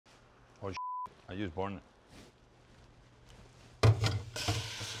I just burn it.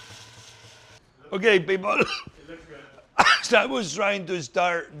 Okay, people. So I was trying to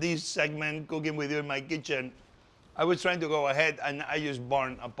start this segment, cooking with you in my kitchen. I was trying to go ahead and I just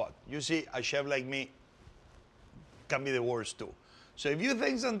burned a pot. You see, a chef like me can be the worst too. So if you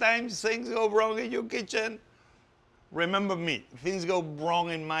think sometimes things go wrong in your kitchen, remember me. Things go wrong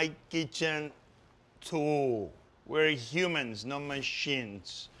in my kitchen too. We're humans, not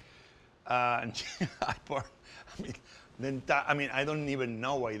machines. And I mean, I don't even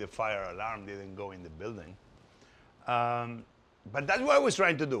know why the fire alarm didn't go in the building. But that's what I was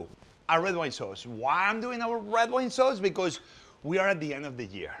trying to do. A red wine sauce. Why I'm doing our red wine sauce? Because we are at the end of the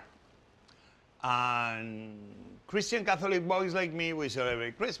year. And Christian Catholic boys like me, we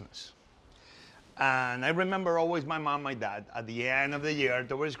celebrate Christmas. And I remember always my mom, my dad, at the end of the year,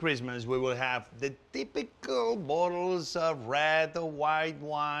 towards Christmas, we will have the typical bottles of red or white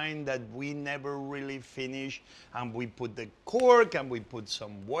wine that we never really finish. And we put the cork and we put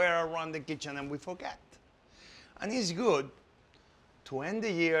somewhere around the kitchen and we forget. And it's good to end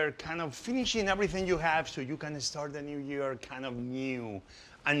the year kind of finishing everything you have so you can start the new year kind of new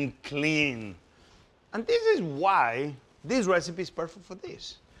and clean. And this is why this recipe is perfect for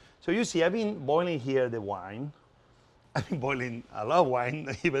this. So you see, I've been boiling here the wine. I've been boiling a lot of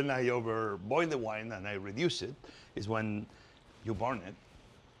wine. Even I overboil the wine and I reduce it. Is when you burn it.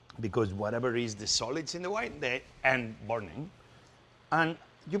 Because whatever is the solids in the wine, they end burning. And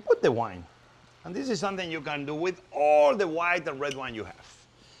you put the wine. And this is something you can do with all the white and red wine you have.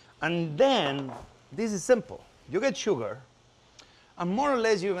 And then, this is simple. You get sugar, and more or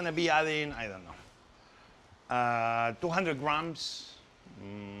less you're gonna be adding, I don't know, 200 grams,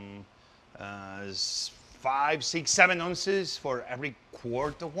 5, 6, 7 ounces for every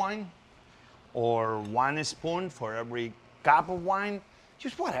quart of wine, or 1 spoon for every cup of wine.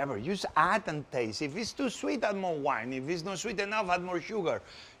 Just whatever, just add and taste. If it's too sweet, add more wine. If it's not sweet enough, add more sugar.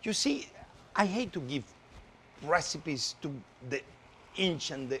 You see, I hate to give recipes to the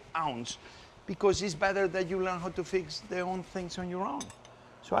inch and the ounce because it's better that you learn how to fix their own things on your own.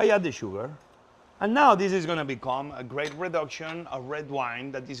 So I add the sugar. And now this is gonna become a great reduction of red wine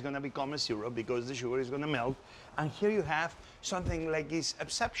that is gonna become a syrup because the sugar is gonna melt. And here you have something like it's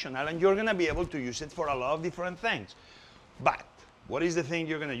exceptional and you're gonna be able to use it for a lot of different things. But what is the thing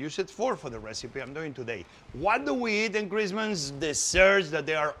you're gonna use it for the recipe I'm doing today? What do we eat in Christmas? Desserts that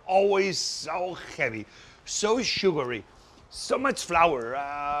they are always so heavy, so sugary, so much flour,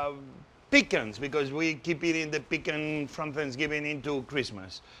 pecans, because we keep eating the pecan from Thanksgiving into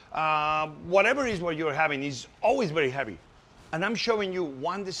Christmas. Whatever is what you're having is always very heavy. And I'm showing you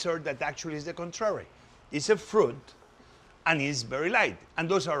one dessert that actually is the contrary. It's a fruit and it's very light. And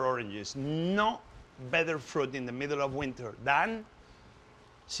those are oranges. No better fruit in the middle of winter than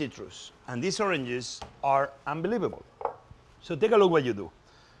citrus. And these oranges are unbelievable. So take a look what you do.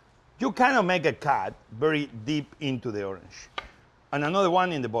 You kind of make a cut very deep into the orange and another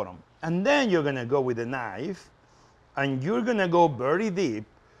one in the bottom. And then you're gonna go with a knife and you're gonna go very deep.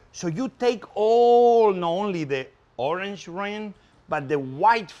 So you take all, not only the orange rind, but the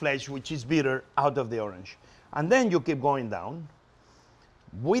white flesh, which is bitter, out of the orange. And then you keep going down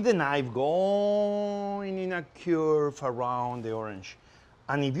with the knife going in a curve around the orange.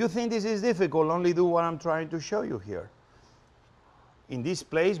 And if you think this is difficult, only do what I'm trying to show you here. In this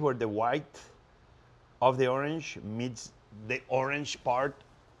place where the white of the orange meets the orange part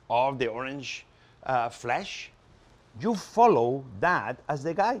of the orange flesh, you follow that as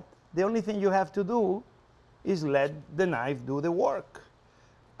the guide. The only thing you have to do is let the knife do the work.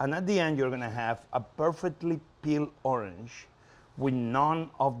 And at the end, you're gonna have a perfectly peeled orange with none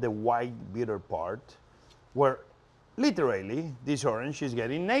of the white bitter part, where literally this orange is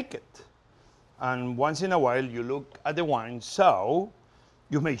getting naked. And once in a while you look at the wine, so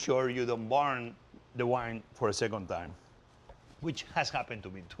you make sure you don't burn the wine for a second time, which has happened to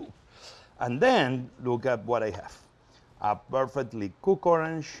me too. And then look at what I have. A perfectly cooked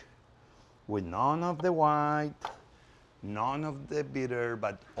orange with none of the white, none of the bitter,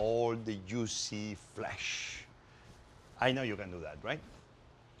 but all the juicy flesh. I know you can do that, right?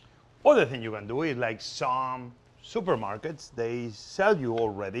 Other thing you can do is like some supermarkets, they sell you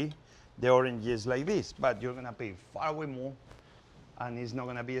already the oranges like this, but you're gonna pay far way more and it's not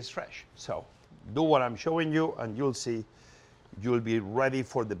gonna be as fresh. So do what I'm showing you and you'll see you'll be ready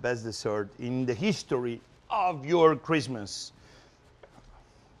for the best dessert in the history of your Christmas.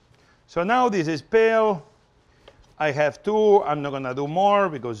 So now this is pale. I have two. I'm not gonna do more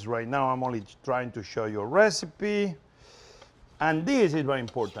because right now I'm only trying to show you a recipe. And this is very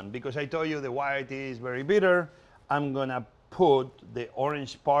important because I told you the white is very bitter. I'm gonna put the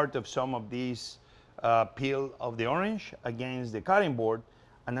orange part of some of these peel of the orange against the cutting board,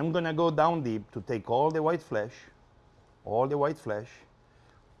 and I'm gonna go down deep to take all the white flesh,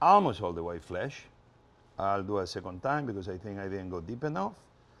 almost all the white flesh. I'll do a second time because I think I didn't go deep enough.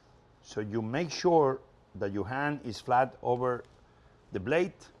 So you make sure that your hand is flat over the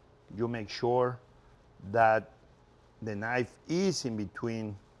blade. You make sure that the knife is in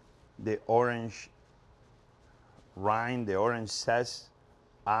between the orange rind, the orange zest,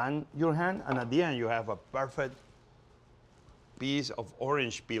 and your hand, and at the end you have a perfect piece of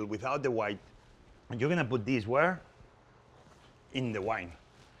orange peel without the white. And you're gonna put this where? In the wine.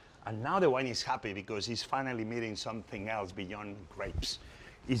 And now the wine is happy because it's finally meeting something else beyond grapes.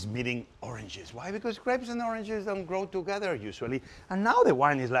 It's meeting oranges. Why? Because grapes and oranges don't grow together usually. And now the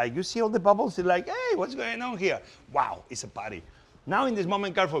wine is like, you see all the bubbles? It's like, hey, what's going on here? Wow, it's a party. Now in this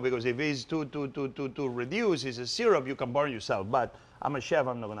moment, careful, because if it's too reduced, it's a syrup, you can burn yourself. But I'm a chef,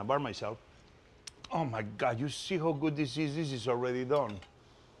 I'm not gonna burn myself. Oh my God, you see how good this is? This is already done.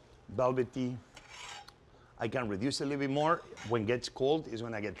 Velvety. I can reduce a little bit more. When it gets cold, it's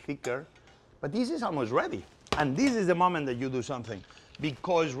gonna get thicker. But this is almost ready. And this is the moment that you do something.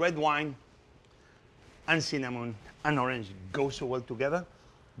 Because red wine and cinnamon and orange go so well together,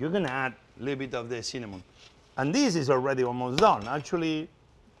 you're gonna add a little bit of the cinnamon. And this is already almost done. Actually,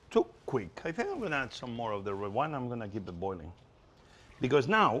 too quick. I think I'm gonna add some more of the red wine. I'm gonna keep it boiling. Because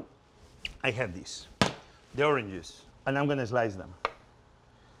now, I have this, the oranges, and I'm gonna slice them.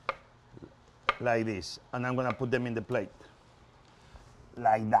 Like this, and I'm gonna put them in the plate.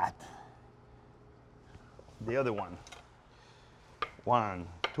 Like that. The other one. 1,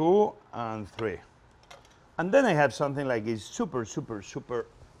 2, and 3. And then I have something like this super, super, super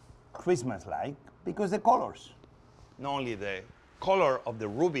Christmas-like, because the colors. Not only the color of the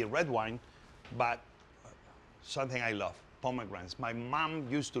ruby red wine, but something I love, pomegranates. My mom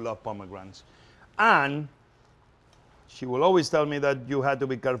used to love pomegranates. And she will always tell me that you had to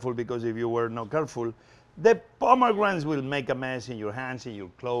be careful because if you were not careful, the pomegranates will make a mess in your hands, in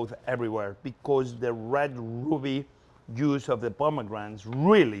your clothes, everywhere, because the red ruby juice of the pomegranates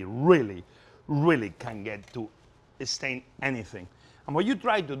really, really, really can get to stain anything. And what you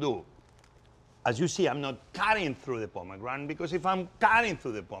try to do, as you see, I'm not cutting through the pomegranate, because if I'm cutting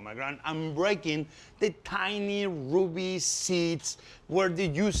through the pomegranate, I'm breaking the tiny ruby seeds where the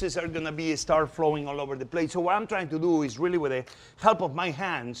juices are gonna start flowing all over the plate. So what I'm trying to do is really, with the help of my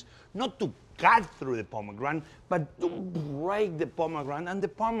hands, not to cut through the pomegranate, but to break the pomegranate. And the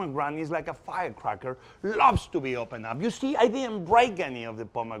pomegranate is like a firecracker, loves to be opened up. You see, I didn't break any of the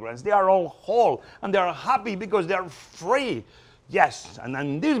pomegranates. They are all whole, and they are happy because they are free. Yes, and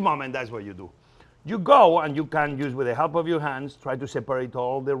in this moment, that's what you do. You go and you can use, with the help of your hands, try to separate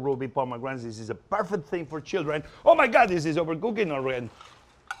all the ruby pomegranates. This is a perfect thing for children. Oh my God, this is overcooking already.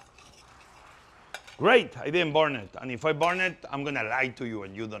 Great, I didn't burn it. And if I burn it, I'm gonna lie to you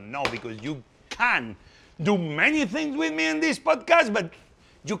and you don't know, because you can do many things with me in this podcast, but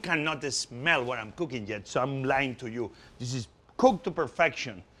you cannot smell what I'm cooking yet, so I'm lying to you. This is cooked to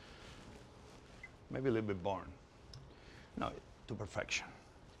perfection. Maybe a little bit burned. No, to perfection.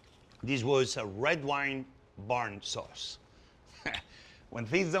 This was a red wine barn sauce. When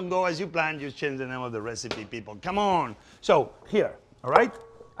things don't go as you planned, just change the name of the recipe, people. Come on. So here, all right?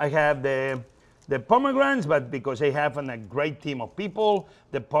 I have the pomegranates, but because I have a great team of people,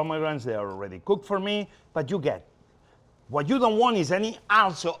 the pomegranates, they are already cooked for me, but you get. What you don't want is any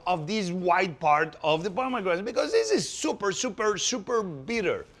also of this white part of the pomegranates, because this is super, super, super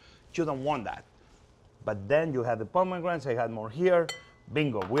bitter. You don't want that. But then you have the pomegranates, I had more here.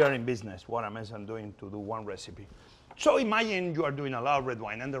 Bingo, we are in business. What a mess I'm doing to do one recipe. So imagine you are doing a lot of red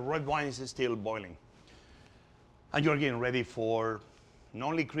wine, and the red wine is still boiling. And you're getting ready for not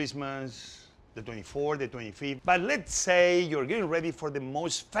only Christmas, the 24th, the 25th, but let's say you're getting ready for the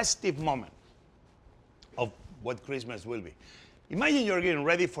most festive moment of what Christmas will be. Imagine you're getting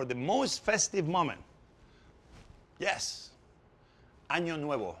ready for the most festive moment. Yes, Año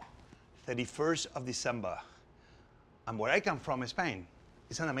Nuevo, 31st of December. And where I come from, Spain,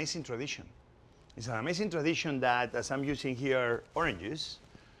 it's an amazing tradition. It's an amazing tradition that, as I'm using here oranges,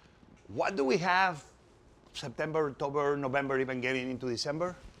 what do we have September, October, November, even getting into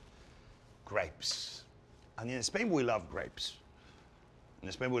December? Grapes. And in Spain, we love grapes. In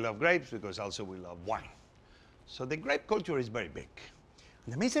Spain, we love grapes because also we love wine. So the grape culture is very big.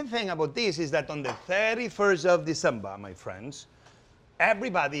 And the amazing thing about this is that on the 31st of December, my friends,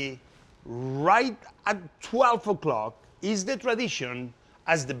 everybody, right at 12 o'clock, is the tradition,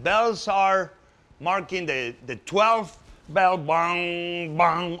 as the bells are marking the 12th bell, bang,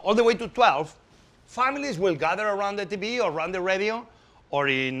 bang, all the way to 12, families will gather around the TV or around the radio, or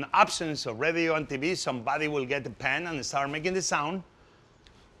in absence of radio and TV, somebody will get a pen and start making the sound.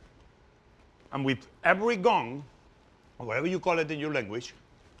 And with every gong, or whatever you call it in your language,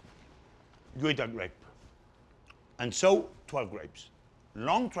 you eat a grape. And so, 12 grapes.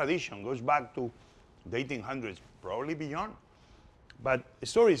 Long tradition, goes back to the 1800s, probably beyond. But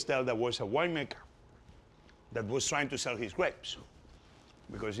stories tell there was a winemaker that was trying to sell his grapes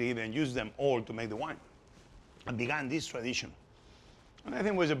because he even used them all to make the wine and began this tradition. And I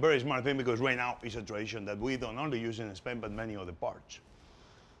think it was a very smart thing because right now it's a tradition that we don't only use in Spain but many other parts.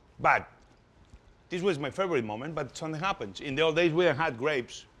 But this was my favorite moment, but something happens. In the old days we had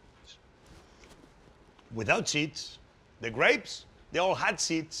grapes without seeds. The grapes, they all had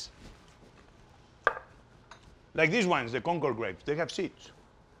seeds. Like these ones, the Concord grapes, they have seeds.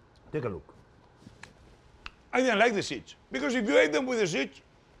 Take a look. I didn't like the seeds because if you ate them with the seeds,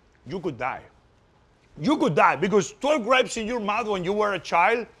 you could die. You could die because 12 grapes in your mouth when you were a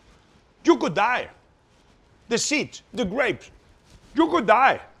child, you could die. The seeds, the grapes, you could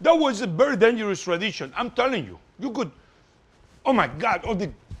die. That was a very dangerous tradition. I'm telling you, you could, oh my God, all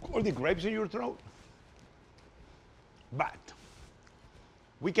the grapes in your throat. But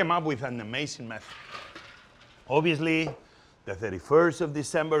we came up with an amazing method. Obviously, the 31st of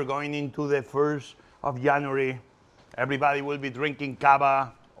December going into the 1st of January, everybody will be drinking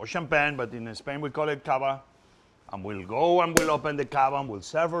cava or champagne, but in Spain we call it cava. And we'll go and we'll open the cava and we'll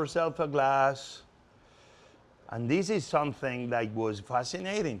serve ourselves a glass. And this is something that was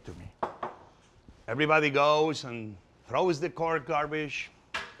fascinating to me. Everybody goes and throws the cork garbage,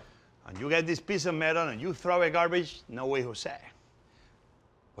 and you get this piece of metal and you throw a garbage, no way, Jose.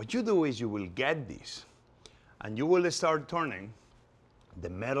 What you do is you will get this and you will start turning the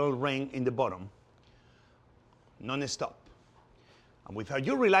metal ring in the bottom non-stop. And without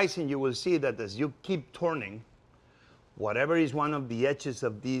you realizing, you will see that as you keep turning, whatever is one of the edges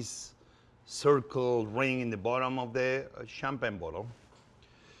of this circle ring in the bottom of the champagne bottle,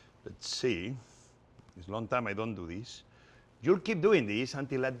 let's see, it's a long time I don't do this, you'll keep doing this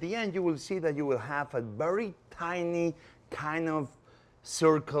until at the end you will see that you will have a very tiny kind of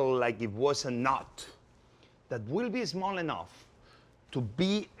circle like it was a knot that will be small enough to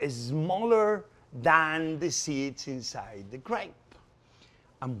be smaller than the seeds inside the grape.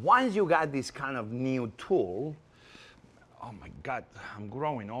 And once you got this kind of new tool, oh my God, I'm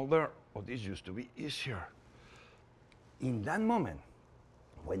growing older. Oh, this used to be easier. In that moment,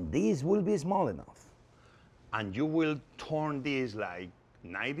 when this will be small enough, and you will turn this like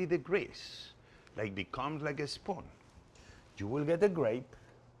 90 degrees, like becomes like a spoon, you will get a grape,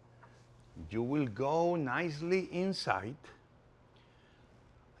 you will go nicely inside,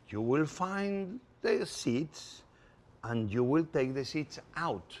 you will find the seeds, and you will take the seeds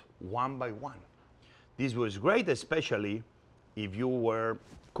out one by one. This was great, especially if you were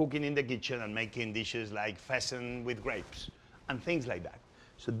cooking in the kitchen and making dishes like pheasant with grapes and things like that.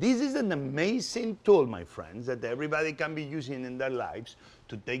 So this is an amazing tool, my friends, that everybody can be using in their lives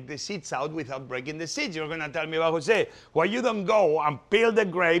to take the seeds out without breaking the seeds. You're gonna tell me about, Jose, why you don't go and peel the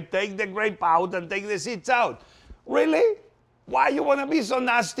grape, take the grape out and take the seeds out? Really? Why you wanna be so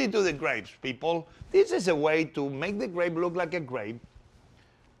nasty to the grapes, people? This is a way to make the grape look like a grape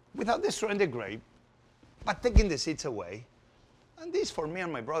without destroying the grape, but taking the seeds away. And this, for me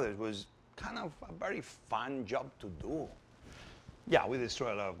and my brothers, was kind of a very fun job to do. Yeah, we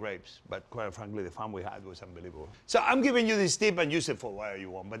destroyed a lot of grapes, but quite frankly, the fun we had was unbelievable. So I'm giving you this tip and use it for whatever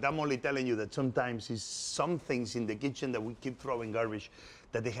you want, but I'm only telling you that sometimes it's some things in the kitchen that we keep throwing garbage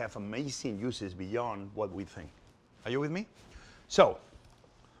that they have amazing uses beyond what we think. Are you with me? So,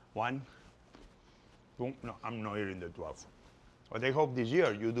 one, boom, no, I'm not hearing the 12. But I hope this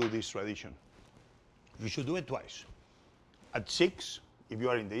year you do this tradition. You should do it twice. At 6, if you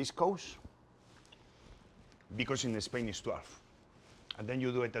are in the East Coast, because in Spain it's 12. And then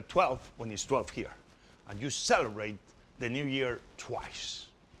you do it at 12 when it's 12 here. And you celebrate the New Year twice.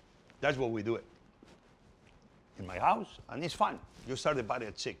 That's what we do it. In my house, and it's fun. You start the party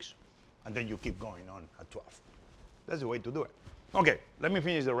at 6, and then you keep going on at 12. That's the way to do it. Okay, let me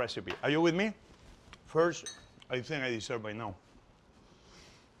finish the recipe. Are you with me? First, I think I deserve by now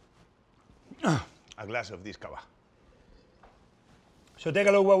a glass of this cava. So take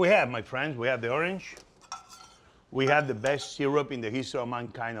a look what we have, my friends. We have the orange. We have the best syrup in the history of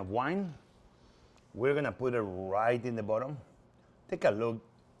mankind of wine. We're gonna put it right in the bottom. Take a look,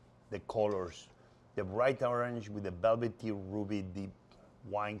 the colors. The bright orange with the velvety ruby deep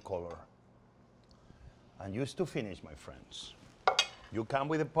wine color. And just to finish, my friends, you come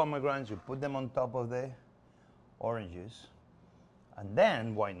with the pomegranates, you put them on top of the oranges, and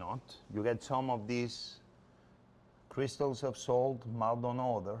then, why not, you get some of this crystals of salt, mild on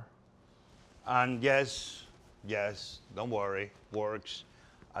odor. And yes, don't worry, works.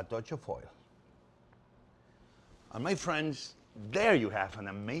 A touch of oil. And my friends, there you have an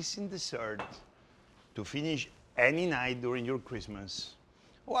amazing dessert to finish any night during your Christmas,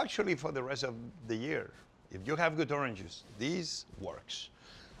 or actually for the rest of the year. If you have good oranges, this works.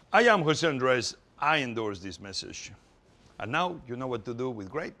 I am José Andrés. I endorse this message. And now you know what to do with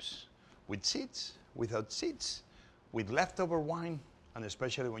grapes, with seeds, without seeds, with leftover wine, and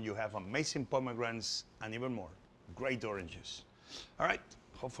especially when you have amazing pomegranates and even more, great oranges. All right,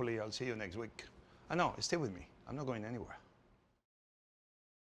 hopefully I'll see you next week. And no, stay with me. I'm not going anywhere.